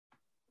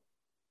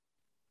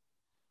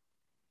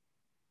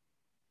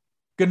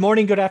Good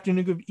morning, good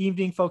afternoon, good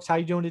evening, folks. How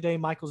you doing today?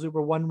 Michael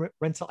Zuber, one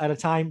rental at a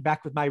time,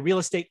 back with my real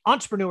estate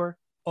entrepreneur,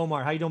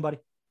 Omar. How you doing, buddy?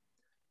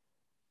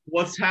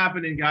 What's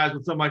happening, guys?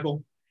 What's up,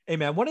 Michael? Hey,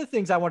 man. One of the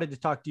things I wanted to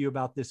talk to you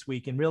about this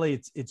week, and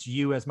really, it's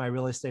you as my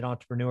real estate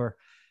entrepreneur,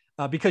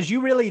 because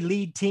you really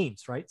lead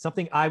teams, right?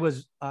 Something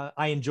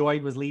I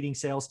enjoyed was leading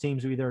sales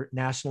teams, either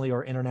nationally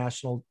or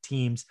international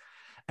teams.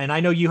 And I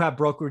know you have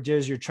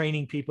brokerages, you're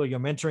training people, you're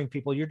mentoring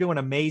people, you're doing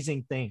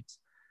amazing things.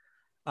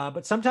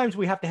 But sometimes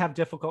we have to have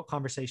difficult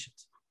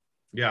conversations.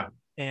 Yeah.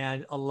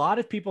 And a lot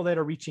of people that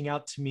are reaching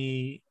out to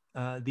me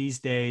these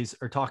days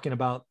are talking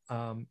about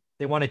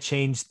they want to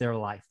change their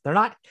life.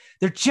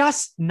 They're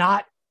just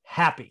not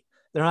happy.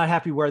 They're not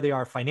happy where they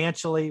are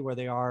financially, where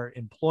they are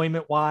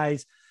employment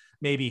wise,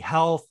 maybe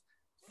health,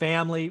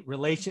 family,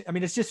 relation. I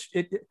mean,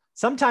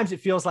 sometimes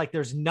it feels like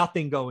there's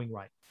nothing going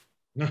right.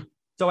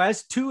 So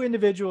as two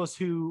individuals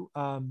who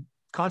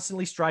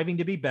constantly striving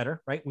to be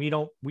better, right?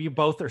 We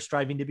both are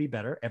striving to be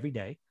better every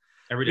day.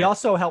 We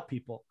also help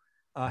people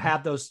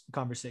have those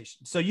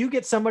conversations. So you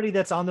get somebody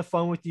that's on the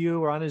phone with you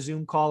or on a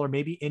Zoom call, or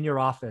maybe in your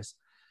office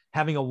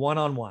having a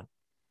one-on-one,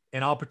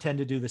 and I'll pretend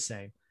to do the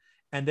same.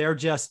 And they're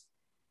just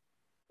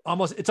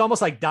it's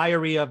almost like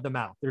diarrhea of the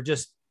mouth. They're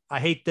just, I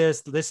hate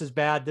this. This is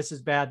bad. This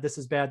is bad. This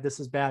is bad.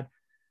 This is bad.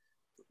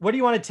 What do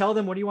you want to tell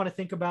them? What do you want to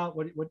think about?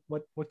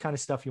 What kind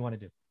of stuff you want to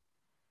do?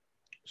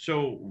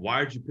 So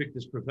why did you pick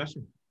this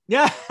profession?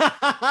 Yeah.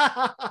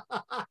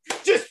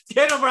 Just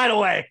hit them right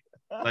away.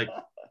 Like,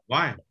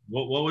 why?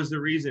 What was the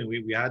reason?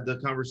 We had the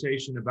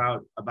conversation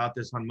about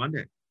this on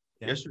Monday,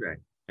 yesterday.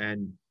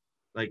 And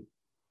like,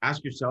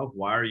 ask yourself,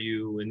 why are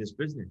you in this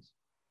business?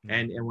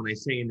 And when I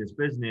say in this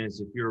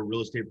business, if you're a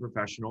real estate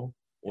professional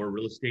or a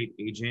real estate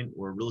agent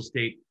or a real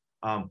estate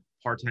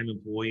part-time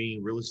employee,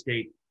 real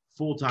estate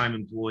full-time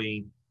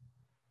employee,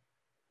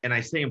 and I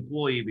say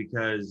employee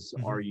because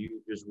are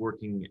you just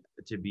working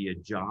to be a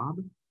job,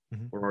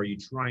 or are you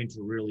trying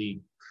to really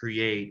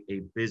create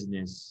a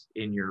business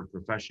in your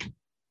profession?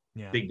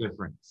 Yeah. Big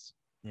difference.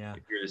 Yeah.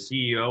 If you're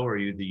the CEO or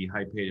you're the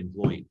high-paid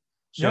employee.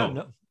 So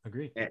no,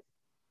 agree.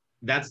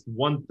 That's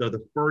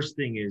the first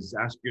thing is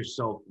ask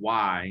yourself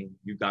why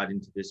you got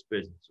into this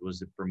business.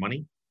 Was it for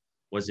money?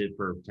 Was it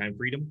for time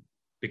freedom?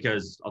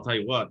 Because I'll tell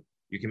you what,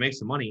 you can make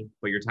some money,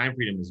 but your time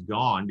freedom is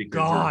gone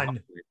because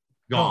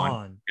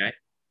gone. Okay.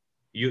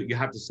 You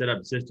have to set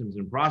up systems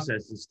and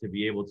processes to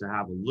be able to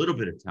have a little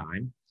bit of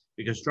time,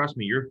 because trust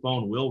me, your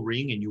phone will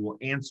ring and you will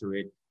answer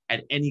it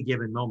at any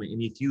given moment.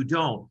 And if you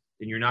don't,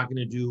 then you're not going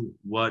to do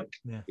what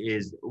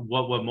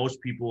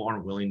most people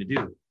aren't willing to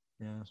do.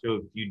 Yeah. So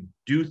if you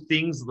do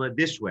things like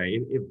this way,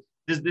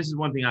 if this is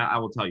one thing I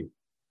will tell you,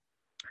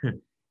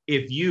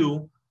 if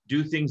you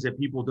do things that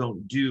people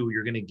don't do,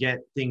 you're going to get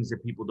things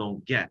that people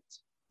don't get.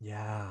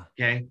 Yeah.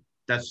 Okay.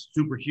 That's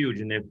super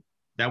huge. And if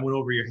that went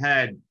over your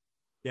head,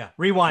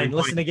 rewind,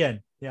 listen again.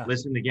 Yeah.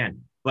 Listen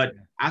again. But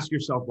ask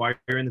yourself why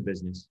you're in the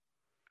business.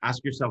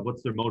 Ask yourself,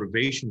 what's their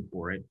motivation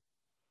for it?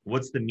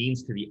 What's the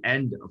means to the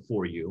end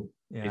for you?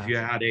 Yeah. If you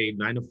had a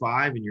 9 to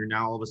 5 and you're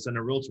now all of a sudden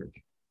a realtor,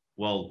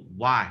 well,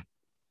 why?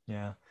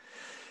 Yeah.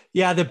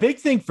 Yeah. The big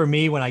thing for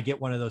me when I get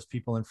one of those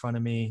people in front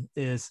of me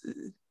is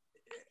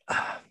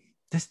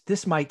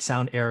this might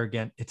sound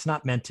arrogant. It's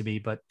not meant to be,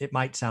 but it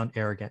might sound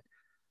arrogant.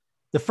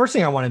 The first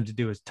thing I want him to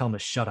do is tell him to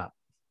shut up,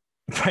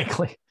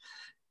 frankly,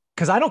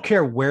 because I don't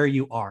care where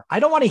you are. I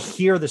don't want to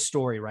hear the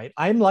story, right?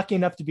 I'm lucky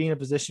enough to be in a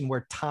position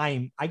where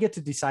I get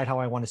to decide how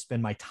I want to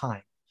spend my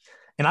time.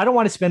 And I don't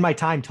want to spend my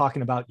time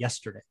talking about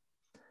yesterday.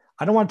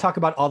 I don't want to talk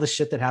about all the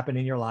shit that happened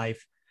in your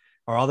life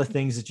or all the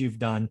things that you've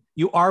done.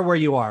 You are where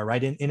you are,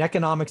 right? In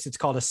economics, it's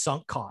called a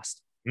sunk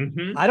cost.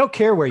 I don't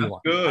care where you are.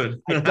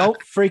 Good. I don't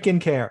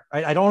freaking care.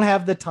 I don't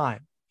have the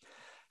time.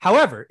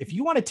 However, if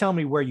you want to tell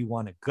me where you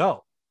want to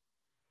go,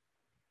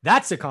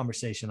 that's a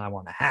conversation I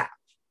want to have,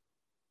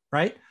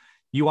 right?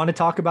 You want to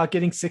talk about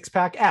getting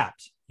six-pack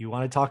abs. You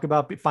want to talk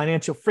about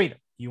financial freedom.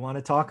 You want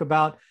to talk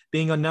about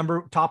being a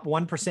top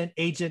 1%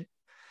 agent.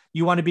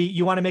 You want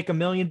to make $1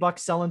 million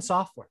selling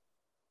software.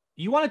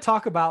 You want to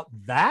talk about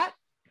that?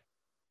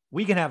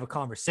 We can have a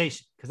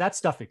conversation, because that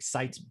stuff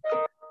excites me.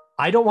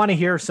 I don't want to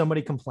hear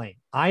somebody complain.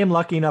 I am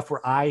lucky enough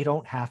where I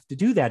don't have to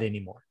do that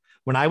anymore.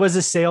 When I was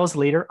a sales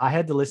leader, I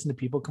had to listen to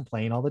people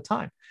complain all the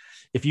time.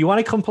 If you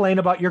want to complain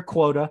about your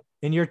quota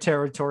in your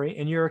territory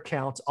and your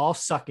accounts all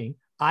sucking,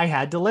 I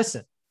had to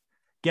listen.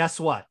 Guess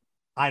what?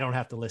 I don't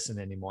have to listen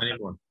anymore.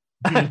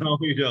 No,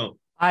 you don't.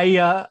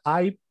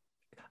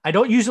 I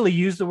don't usually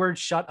use the word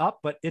shut up,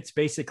 but it's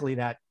basically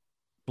that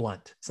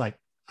blunt. It's like,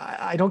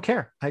 I don't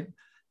care.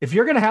 If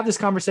you're going to have this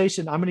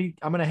conversation, I'm going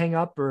to hang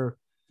up or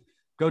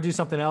go do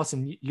something else,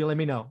 and you let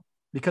me know,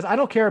 because I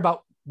don't care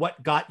about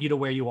what got you to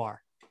where you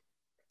are.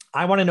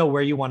 I want to know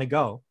where you want to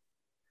go,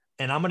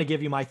 and I'm going to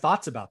give you my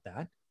thoughts about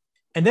that.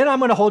 And then I'm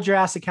going to hold your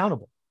ass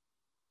accountable.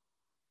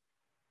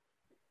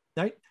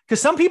 Right?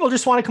 Because some people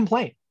just want to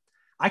complain.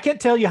 I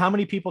can't tell you how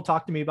many people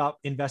talk to me about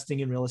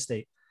investing in real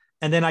estate,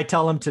 and then I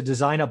tell them to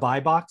design a buy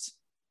box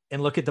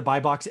and look at the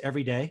buy box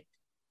every day,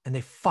 and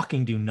they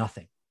fucking do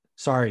nothing.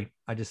 Sorry,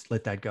 I just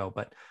let that go,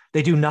 but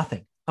they do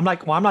nothing. I'm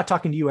like, well, I'm not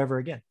talking to you ever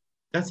again.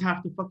 That's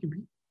half the fucking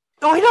people.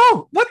 Oh, I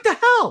know. What the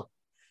hell?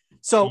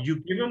 So You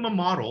give them a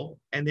model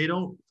and they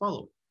don't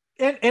follow.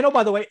 and oh,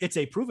 by the way, it's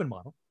a proven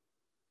model.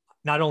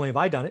 Not only have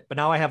I done it, but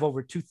now I have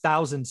over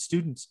 2,000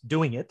 students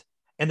doing it,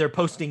 and they're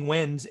posting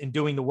wins and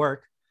doing the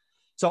work.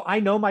 So I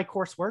know my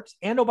course works.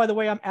 And oh, by the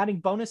way, I'm adding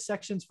bonus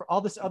sections for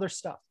all this other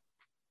stuff.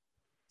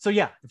 So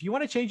yeah, if you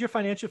want to change your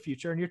financial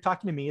future and you're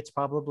talking to me, it's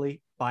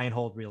probably buy and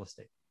hold real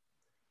estate.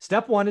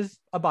 Step one is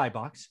a buy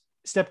box.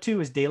 Step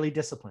two is daily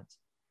disciplines.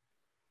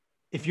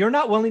 If you're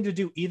not willing to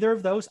do either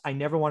of those, I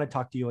never want to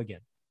talk to you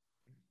again.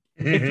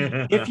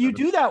 If you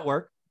do that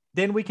work,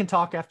 then we can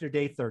talk after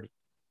day 30.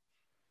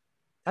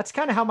 That's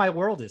kind of how my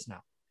world is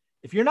now.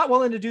 If you're not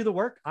willing to do the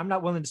work, I'm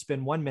not willing to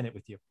spend 1 minute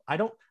with you. I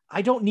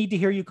don't need to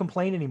hear you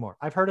complain anymore.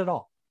 I've heard it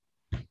all.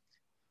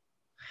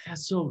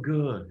 That's so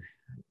good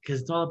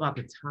because it's all about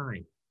the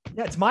time.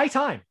 Yeah, it's my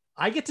time.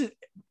 I get to,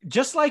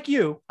 just like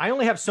you, I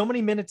only have so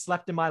many minutes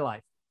left in my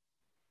life.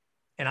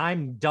 And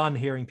I'm done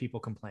hearing people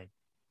complain.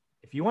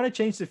 If you want to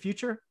change the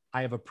future,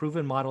 I have a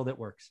proven model that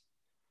works.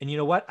 And you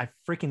know what? I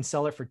freaking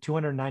sell it for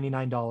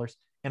 $299.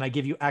 And I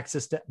give you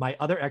access to my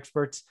other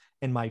experts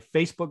in my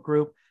Facebook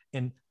group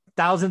and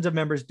thousands of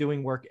members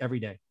doing work every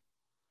day.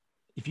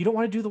 If you don't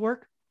want to do the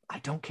work, I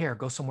don't care.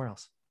 Go somewhere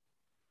else.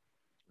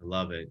 I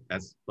love it.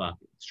 That's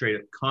straight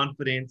up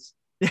confidence.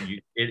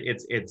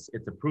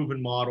 It's a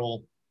proven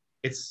model.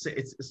 It's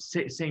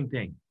the same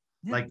thing.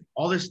 Yeah. Like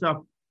all this stuff.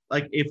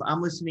 Like if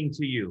I'm listening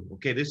to you,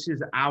 okay, this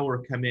is our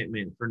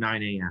commitment for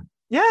 9 a.m.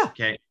 Yeah.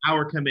 Okay.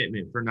 Our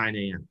commitment for 9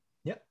 a.m.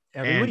 Yeah.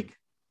 Every week.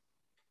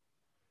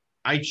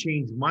 I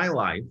changed my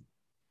life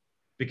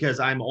because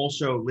I'm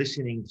also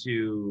listening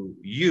to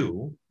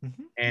you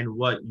and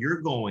what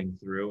you're going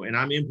through. And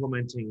I'm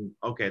implementing,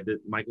 okay,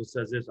 Michael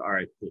says this. All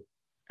right, cool.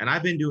 And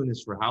I've been doing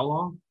this for how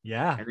long?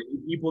 Yeah. And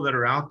the people that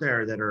are out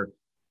there that are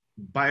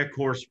buy a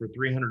course for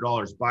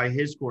 $300, buy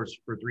his course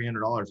for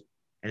 $300,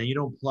 and then you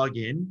don't plug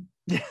in.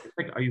 Yeah.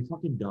 Like, are you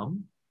fucking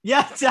dumb?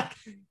 Yeah,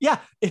 exactly. Yeah.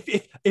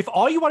 If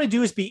all you want to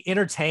do is be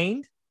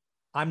entertained,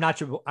 I'm not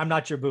your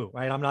boo,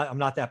 right? I'm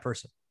not that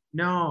person.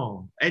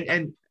 No.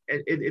 And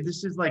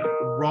this is like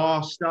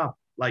raw stuff.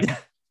 Like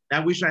I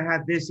wish I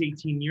had this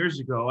 18 years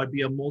ago. I'd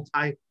be a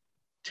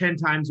 10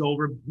 times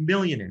over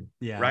millionaire.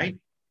 Yeah. Right.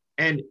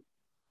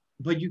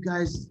 But you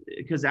guys,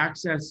 because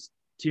access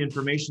to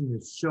information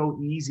is so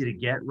easy to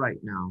get right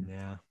now.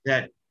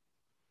 Yeah.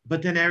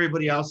 But then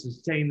everybody else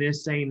is saying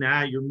this, saying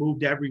that. You're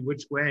moved every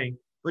which way.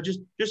 But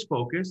just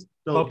focus.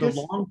 The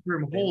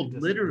long-term hold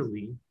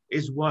literally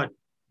is what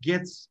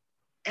gets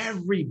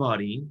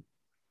everybody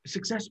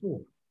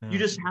successful. Yeah. You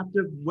just have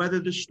to weather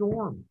the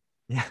storm.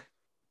 Yeah.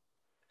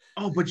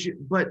 Oh, but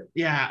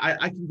yeah,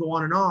 I can go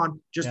on and on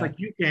just like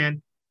you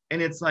can.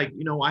 And it's like,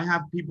 I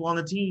have people on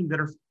the team that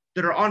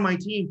are on my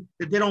team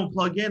that they don't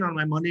plug in on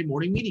my Monday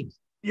morning meetings.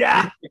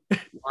 Yeah.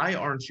 Why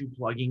aren't you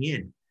plugging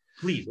in?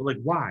 Please. Like,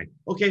 why?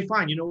 Okay,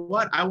 fine. You know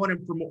what? I wanted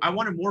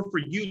more for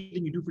you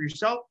than you do for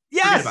yourself.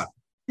 Yes.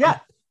 Yeah.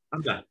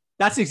 I'm done.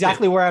 That's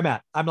exactly where I'm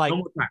at. I'm like, no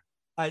more time.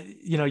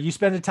 You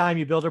spend the time,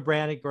 you build a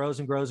brand, it grows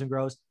and grows and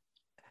grows.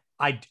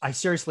 I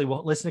seriously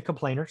won't listen to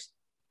complainers.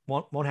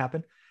 Won't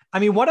happen. I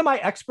mean, one of my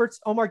experts,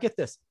 Omar, get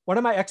this. One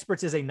of my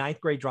experts is a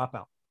 9th grade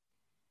dropout.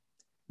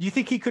 Do you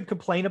think he could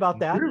complain about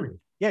that? Really?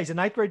 Yeah, he's a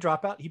 9th grade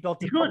dropout. He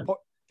built a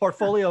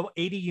portfolio of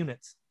 80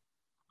 units.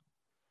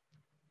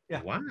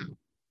 Yeah. Wow.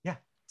 Yeah,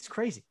 it's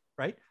crazy,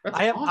 right? That's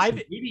awesome.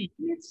 80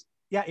 units?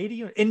 Yeah, 80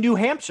 units in New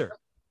Hampshire.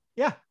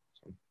 Yeah.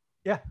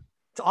 Yeah.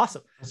 It's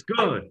awesome. That's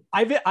good.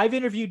 I've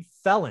interviewed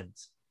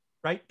felons,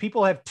 right?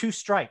 People have 2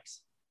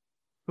 strikes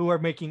who are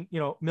making,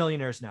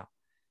 millionaires now.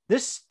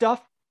 This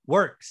stuff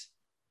works.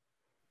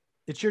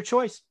 It's your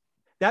choice.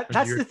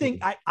 That's the thing.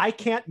 I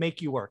can't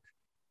make you work.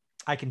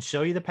 I can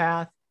show you the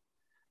path.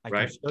 I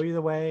can show you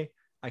the way.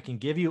 I can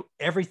give you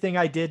everything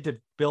I did to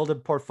build a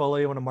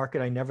portfolio in a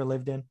market I never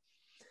lived in.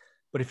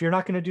 But if you're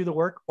not going to do the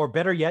work, or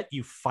better yet,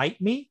 you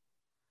fight me,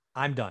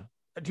 I'm done.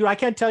 Dude, I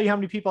can't tell you how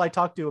many people I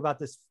talk to about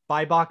this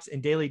buy box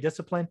and daily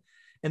discipline.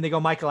 And they go,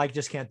 Michael, I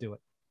just can't do it.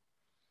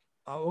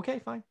 Oh, okay,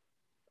 fine.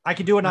 I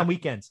can do it on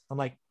weekends. I'm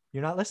like,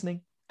 you're not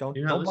listening. Don't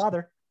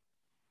bother.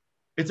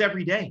 It's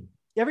every day.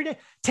 Every day.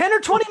 10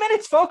 or 20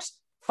 minutes, folks.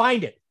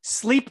 Find it.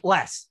 Sleep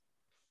less.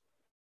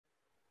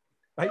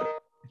 Right?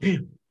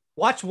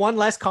 Watch one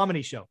less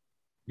comedy show.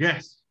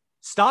 Yes.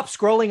 Stop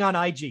scrolling on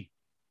IG.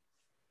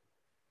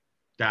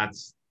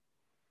 That's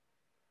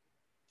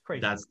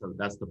crazy. That's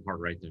the part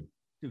right there.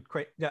 Dude,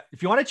 crazy. Yeah.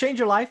 If you want to change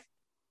your life,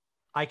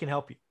 I can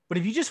help you. But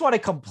if you just want to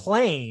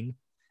complain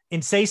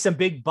and say some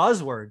big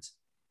buzzwords,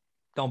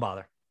 don't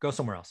bother. Go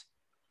somewhere else.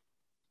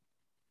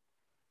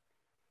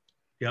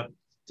 Yep.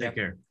 Take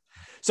care.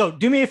 So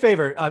do me a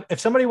favor. If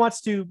somebody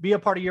wants to be a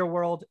part of your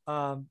world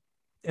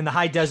in the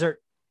high desert,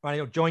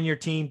 join your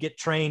team, get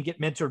trained, get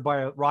mentored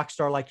by a rock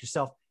star like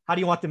yourself, how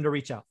do you want them to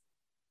reach out?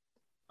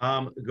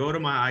 Go to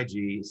my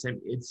IG,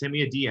 send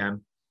me a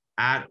DM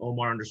at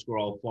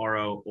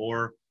Omar_Alfaro,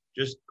 or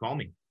just call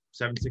me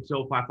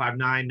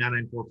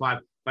 760-559-9945.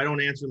 If I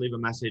don't answer, leave a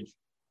message.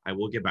 I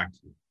will get back to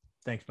you.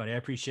 Thanks, buddy. I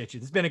appreciate you.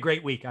 This has been a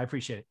great week. I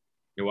appreciate it.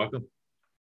 You're welcome.